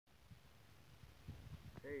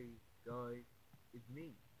Hey guys, it's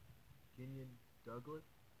me, Kenyon Douglas.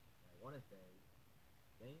 I want to say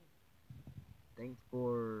thanks, thanks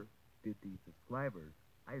for 50 subscribers.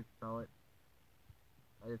 I saw it.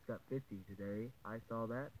 I just got 50 today. I saw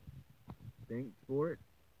that. Thanks for it.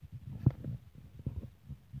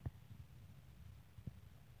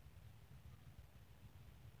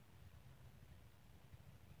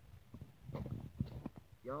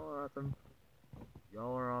 Y'all are awesome.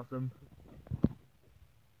 Y'all are awesome.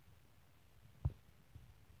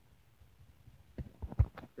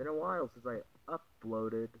 It's been a while since I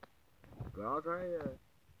uploaded, but I'll try to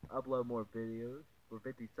upload more videos. For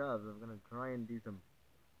 50 subs, I'm gonna try and do some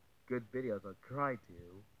good videos. I'll try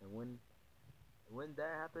to, and when that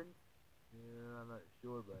happens, I'm not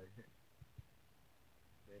sure, but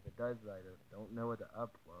if it does, I don't know what to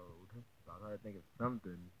upload. So I'll try to think of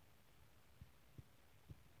something.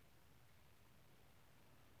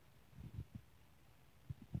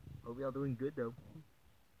 Hope y'all doing good though.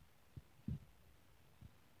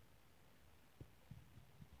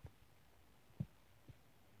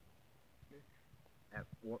 At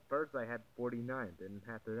first I had 49, then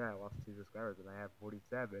after that I lost 2 subscribers, and I have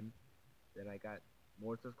 47. Then I got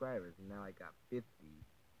more subscribers, and now I got 50.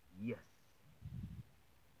 Yes.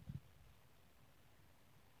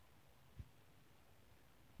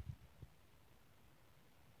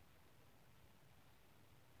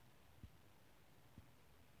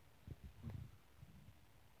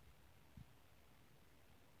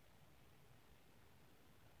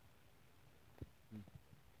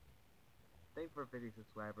 Thanks for 50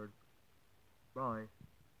 subscribers. Bye.